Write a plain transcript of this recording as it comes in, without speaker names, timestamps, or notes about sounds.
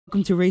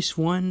Welcome to race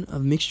 1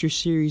 of Mixture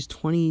Series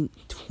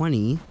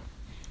 2020.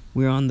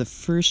 We're on the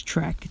first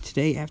track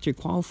today after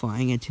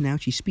qualifying at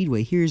Tinouchy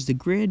Speedway. Here's the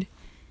grid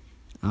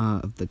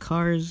of the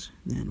cars,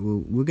 and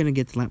we're going to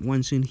get to lap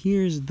 1 soon.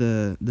 Here's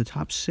the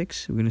top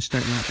 6. We're going to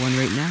start lap 1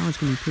 right now. It's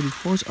going to be pretty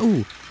close.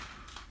 Oh,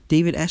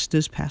 David S.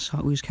 does pass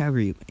Hot Wheels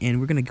Calgary,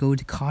 and we're going to go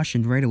to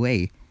caution right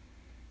away.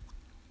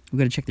 We've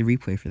got to check the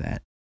replay for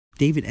that.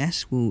 David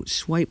S. will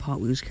swipe Hot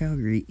Wheels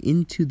Calgary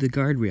into the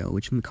guardrail,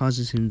 which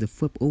causes him to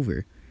flip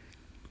over.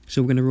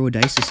 So we're going to roll a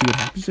dice to see what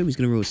happens. So he's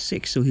going to roll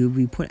 6, so he'll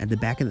be put at the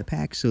back of the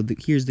pack. So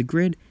here's the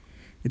grid.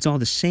 It's all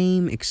the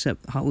same,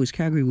 except Hot Wheels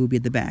Calgary will be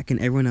at the back, and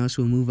everyone else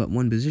will move up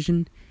 1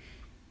 position.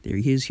 There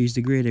he is. Here's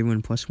the grid.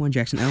 Everyone +1.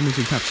 Jackson L moves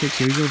to the top 6.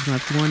 Here we go.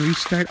 Lap 1,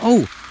 restart.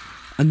 Oh!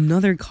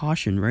 Another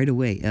caution right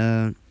away.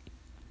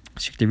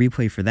 Let's check the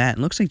replay for that.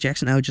 It looks like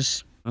Jackson L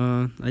just...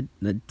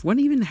 what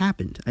even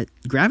happened?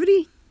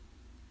 Gravity?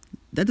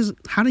 That doesn't...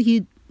 How did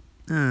he...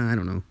 I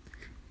don't know.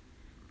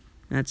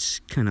 That's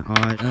kind of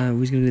odd.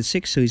 He's going to get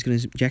 6, so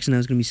Jackson L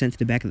is going to be sent to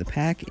the back of the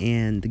pack,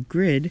 and the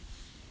grid,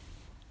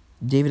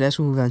 David S.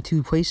 will move on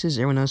 2 places.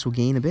 Everyone else will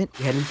gain a bit.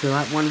 We head into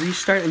lap 1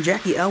 restart, and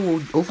Jackie L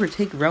will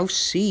overtake Ralph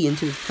C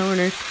into the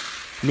corner.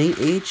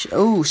 Nate H.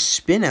 Oh,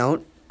 spin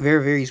out.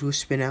 Varies will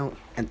spin out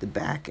at the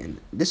back,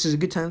 and this is a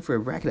good time for a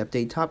bracket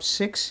update. Top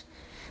 6,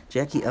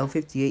 Jackie L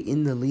 58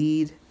 in the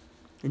lead.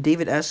 And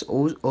David S.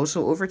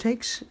 also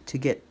overtakes to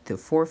get to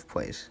 4th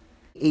place.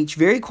 H,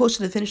 very close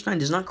to the finish line,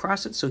 does not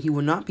cross it, so he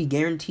will not be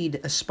guaranteed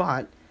a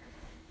spot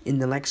in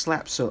the next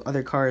lap, so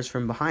other cars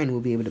from behind will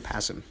be able to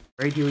pass him.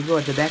 Right, here we go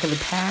at the back of the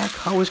pack.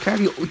 Hot Wheels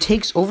Calgary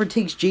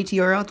overtakes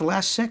JTR out the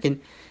last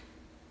second.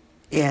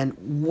 And,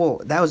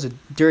 whoa, that was a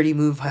dirty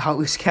move by Hot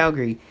Wheels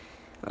Calgary.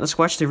 Let's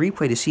watch the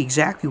replay to see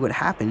exactly what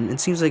happened. It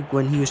seems like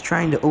when he was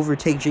trying to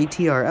overtake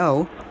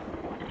JTRL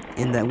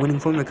in that winning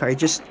Formula car, it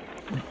just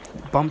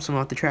bumps him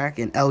off the track,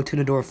 and El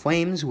Tinouchy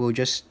Flames will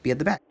just be at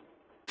the back.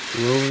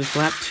 Rolls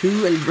lap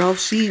 2, and Ralph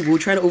C will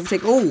try to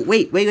overtake. Oh,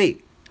 wait.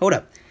 Hold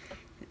up.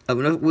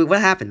 What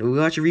happened? We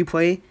watch a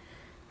replay.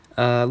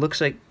 Looks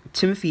like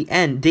Timothy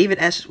N. David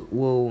S.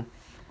 will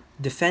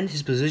defend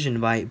his position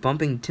by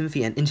bumping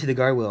Timothy N. into the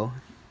guardrail,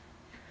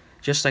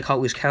 just like Hot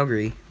Wheels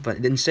Calgary.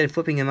 But instead of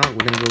flipping him out,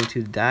 we're going to go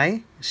to the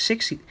die.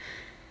 6.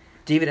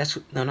 David S.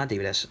 No, not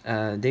David S.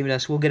 David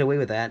S. will get away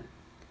with that.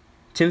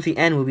 Timothy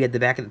N. will be at the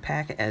back of the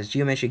pack as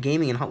Geometric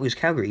Gaming and Hot Wheels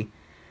Calgary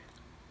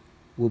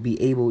will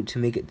be able to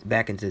make it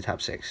back into the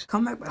top 6.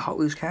 Comeback by Hot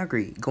Wheels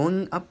Calgary,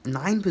 going up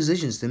 9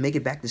 positions to make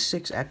it back to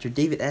 6 after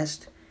David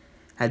S.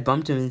 had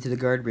bumped him into the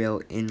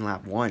guardrail in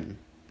lap 1.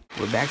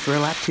 We're back for a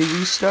lap 2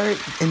 restart,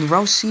 and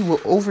Ralph C will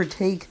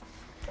overtake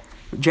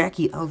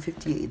Jackie L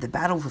 58. The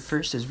battle for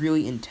first is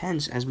really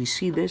intense as we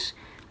see this.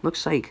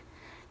 Looks like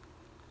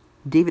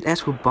David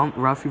S. will bump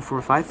Ralph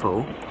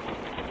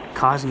 450,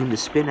 causing him to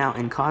spin out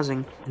and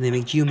they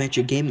make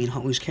Geometric Gaming and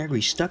Hot Wheels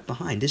Calgary stuck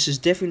behind. This is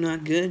definitely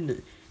not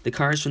good. The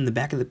cars from the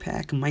back of the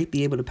pack might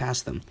be able to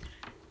pass them.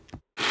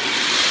 The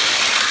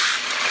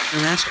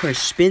last car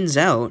spins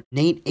out.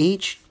 Nate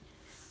H,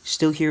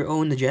 still here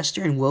Owen the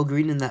Jester, and Will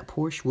Green in that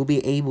Porsche will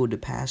be able to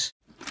pass.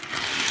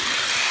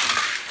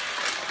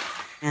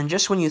 And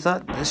just when you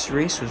thought this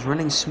race was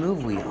running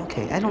smoothly,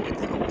 okay, El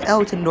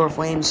Tinouchy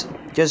Flames,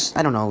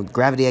 I don't know,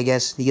 gravity, I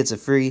guess. He gets it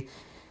free.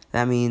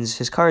 That means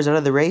his car is out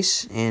of the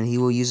race, and he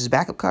will use his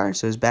backup car,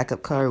 so his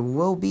backup car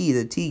will be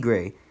the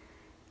T-Gray.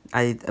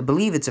 I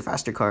believe it's a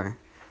faster car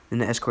in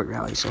the Escort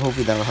Rally, so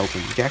hopefully that will help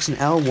him. Jackson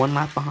L, 1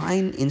 lap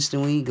behind,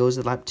 instantly goes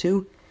to lap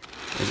 2,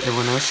 as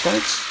everyone else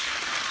starts.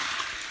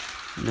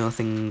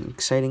 Nothing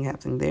exciting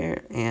happening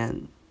there,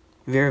 and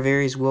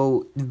Varies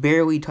will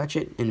barely touch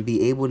it and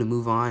be able to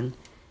move on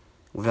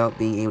without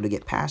being able to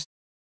get past.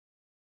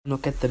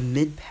 Look at the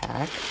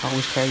mid-pack. Hot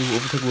Wheels Calgary will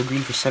overtake Will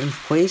Green for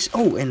 7th place.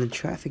 Oh, and the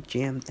traffic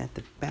jam at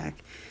the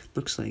back.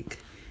 Looks like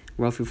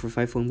Ralph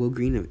 450 and Will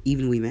Green are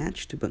evenly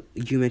matched, but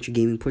Geometric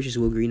Gaming pushes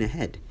Will Green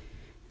ahead.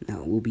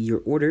 Now it will be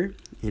your order,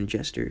 and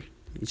Jester.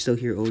 It's still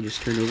here. Oh,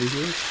 just turned over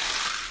here.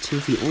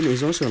 Timothy N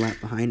is also a lap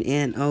behind,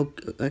 and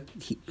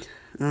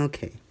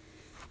okay.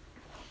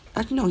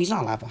 No, he's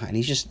not a lap behind.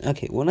 He's just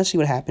okay. Well, let's see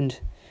what happened.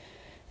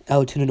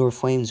 El Tinouchy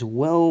Flames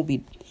will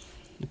be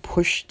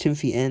push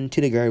Timothy N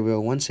to the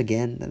guardrail once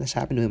again. That's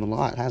happened to him a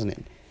lot, hasn't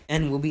it?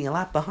 And we'll be a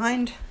lap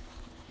behind,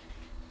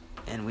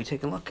 and we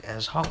take a look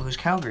as Hot Wheels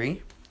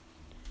Calgary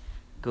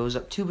goes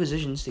up 2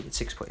 positions to get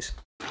 6th place.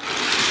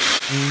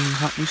 And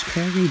Hot Wheels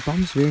Calgary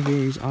bumps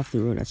Varies off the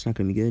road. That's not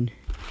going to be good.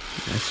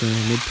 That's a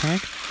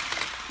mid-pack.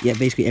 Yeah,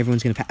 basically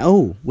everyone's going to pass.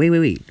 Oh,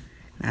 wait.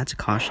 That's a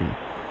caution.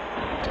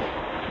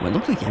 Well, it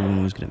looked like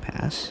everyone was going to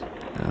pass.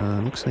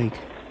 Looks like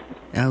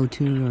El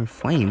Tinouchy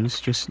Flames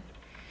just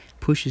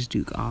pushes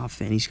Duke off,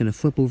 and he's going to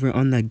flip over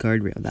on that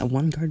guardrail. That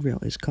one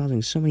guardrail is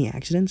causing so many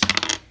accidents.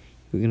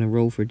 We're going to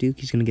roll for Duke.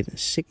 He's going to get a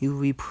 6. He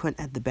will be put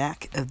at the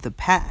back of the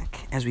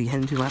pack as we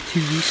head into lap 2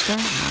 restart.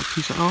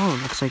 Oh,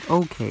 looks like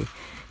okay.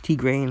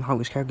 T-Gray and Hot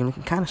Wheels Calgary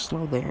looking kind of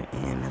slow there,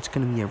 and that's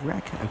going to be a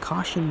wreck. A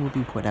caution will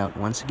be put out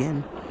once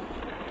again.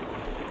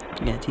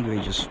 Yeah,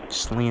 T-Gray just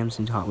slams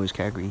into Hot Wheels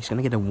Calgary. He's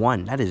going to get a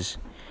 1. That is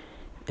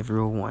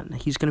everyone won.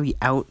 He's gonna be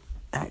out.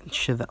 That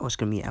Chevelle's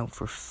gonna be out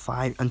for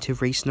 5 until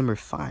race number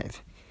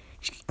 5.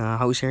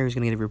 Hot Harry is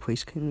gonna get a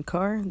replacement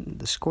car,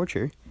 the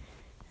Scorcher,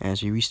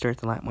 as we restart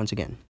the lap once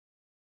again.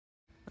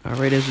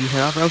 Alright, as we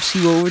head off, Ralph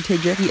C will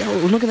overtake Jackie.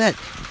 Oh, look at that!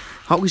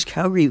 Hot Wheels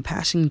Calgary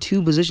passing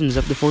 2 positions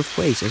up to 4th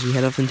place as we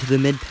head off into the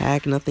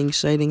mid-pack. Nothing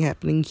exciting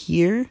happening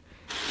here.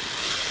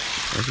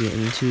 As we get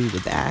into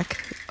the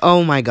back.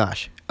 Oh my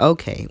gosh.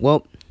 Okay,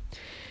 well,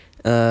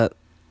 it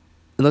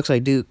looks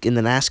like Duke in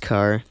the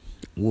NASCAR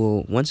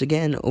will once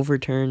again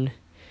overturn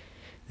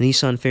the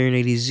Nissan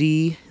Fahrenheit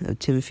Z of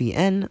Timothy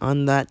N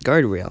on that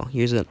guardrail.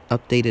 Here's an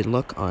updated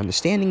look on the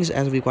standings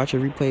as we watch a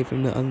replay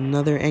from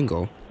another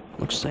angle.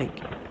 Looks like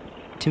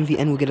Timothy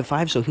N will get a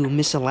 5, so he'll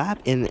miss a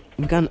lap. And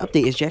we got an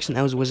update as Jackson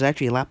L was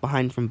actually a lap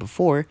behind from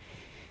before.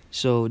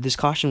 So this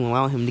caution will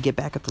allow him to get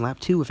back up to lap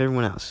 2 with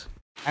everyone else.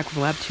 Back with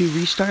lap 2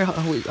 restart.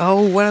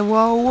 Oh,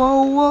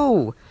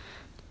 whoa.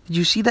 Did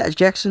you see that?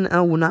 Jackson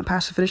L will not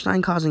pass the finish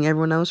line, causing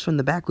everyone else from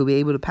the back will be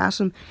able to pass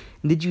him.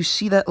 And did you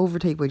see that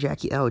overtake by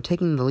Jackie L,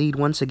 taking the lead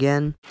once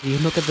again? You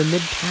look at the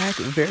mid-pack,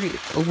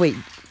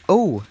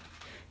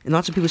 and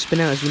lots of people spin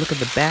out as we look at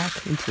the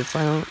back into the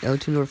final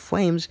L2 North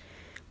Flames.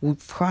 We'll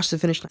cross the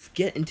finish line,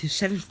 get into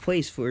 7th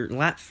place for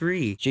lap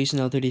 3. Jason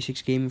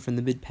L36 Gaming from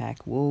the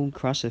mid-pack will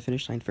cross the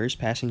finish line first,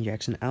 passing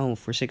Jackson L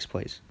for 6th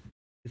place.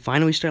 We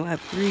finally start lap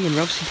 3, and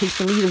Ralph C takes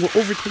the lead and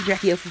will overtake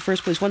Jackie L for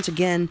 1st place once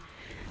again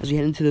as we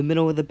head into the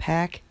middle of the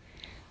pack.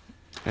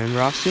 And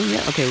Ralph soon,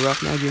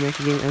 Ralph now doing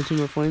Game L2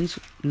 North Flames,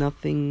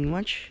 nothing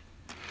much.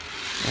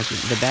 As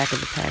the back of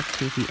the pack,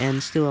 Timothy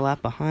N still a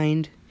lap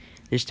behind.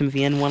 There's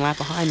Timothy N 1 lap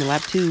behind in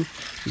lap 2.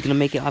 He's going to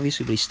make it,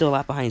 obviously, but he's still a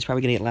lap behind. He's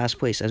probably going to get last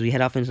place as we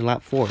head off into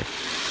lap 4.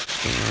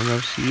 And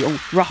Ralph C,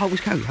 Hot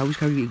Wheels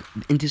Calgary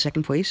into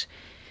 2nd place.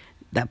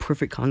 That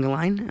perfect conga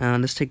line.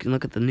 Let's take a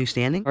look at the new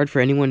standing. Hard for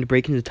anyone to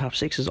break into the top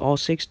 6 as all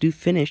 6 do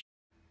finish.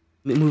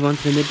 We move on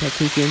to the mid-pack.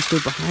 Timothy N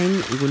still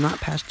behind. We will not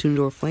pass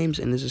Tunador Flames,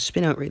 and there's a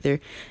spin out right there.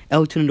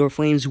 L Tunador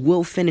Flames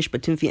will finish,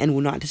 but Timothy N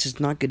will not. This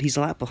is not good. He's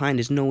a lap behind.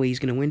 There's no way he's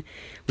going to win.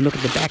 We look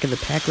at the back of the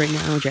pack right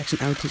now. Jackson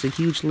L takes a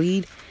huge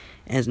lead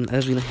as we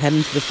head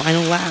into the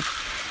final lap.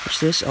 Watch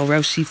this.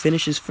 Ralph C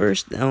finishes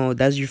first.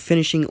 That's your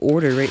finishing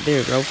order right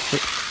there. Ralph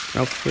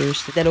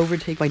first. That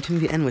overtake by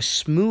Timothy N was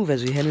smooth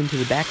as we head into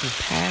the back of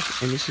the pack,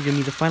 and this is going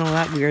to be the final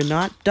lap. We are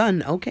not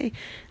done. Okay.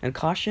 And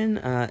caution.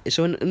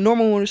 So in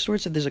normal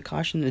motorsports, if there's a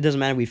caution, it doesn't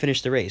matter. We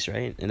finish the race,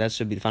 right? And that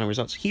should be the final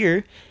results.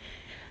 Here,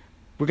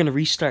 we're going to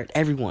restart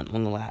everyone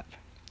on the lap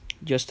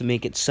just to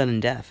make it sudden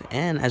death.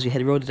 And as we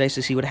head roll the dice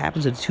to see what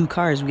happens to the 2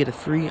 cars, we get a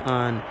 3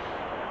 on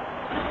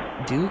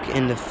Duke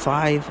and the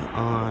 5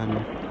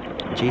 on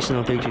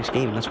Jason L36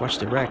 Game. Let's watch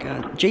the wreck.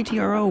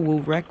 JTRO will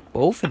wreck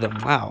both of them.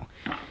 Wow.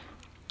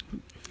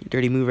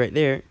 Dirty move right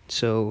there.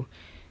 So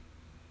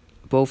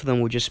both of them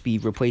will just be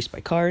replaced by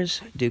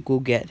cars. Duke will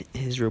get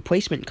his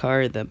replacement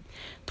car, the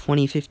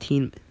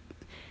 2015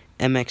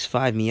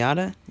 MX-5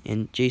 Miata,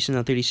 and Jason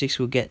L36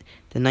 will get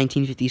the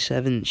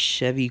 1957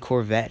 Chevy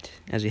Corvette.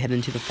 As we head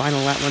into the final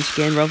lap once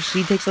again, Ralph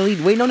C takes the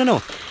lead. Wait,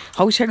 no.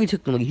 How Harry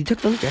took the lead? He took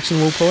the lead. Jackson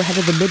will pull ahead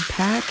of the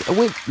mid-pack.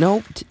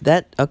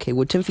 Okay,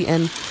 well, Timothy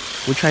N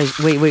will try his...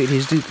 Wait,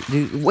 his Duke...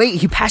 Wait,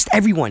 he passed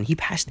everyone.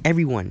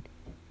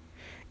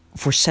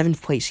 For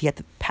 7th place, he had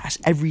to pass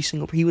every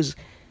single... He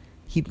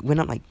went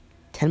up like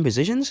 10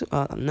 positions?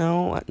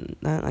 No, I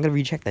gotta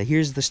recheck that.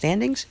 Here's the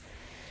standings,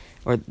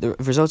 or the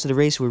results of the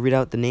race. We'll read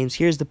out the names.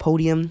 Here's the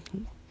podium.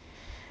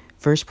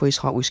 1st place,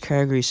 Hot Wheels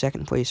Calgary.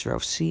 2nd place,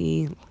 Ralph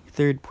C.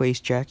 3rd place,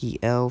 Jackie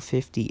L.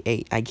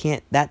 58.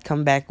 That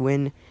comeback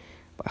win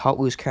by Hot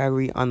Wheels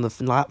Calgary on the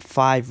lap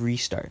 5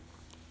 restart.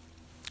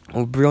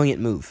 A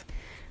brilliant move.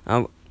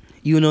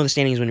 You will know the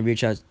standings when we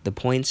reach out the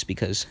points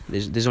because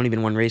there's only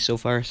been one race so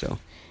far, so...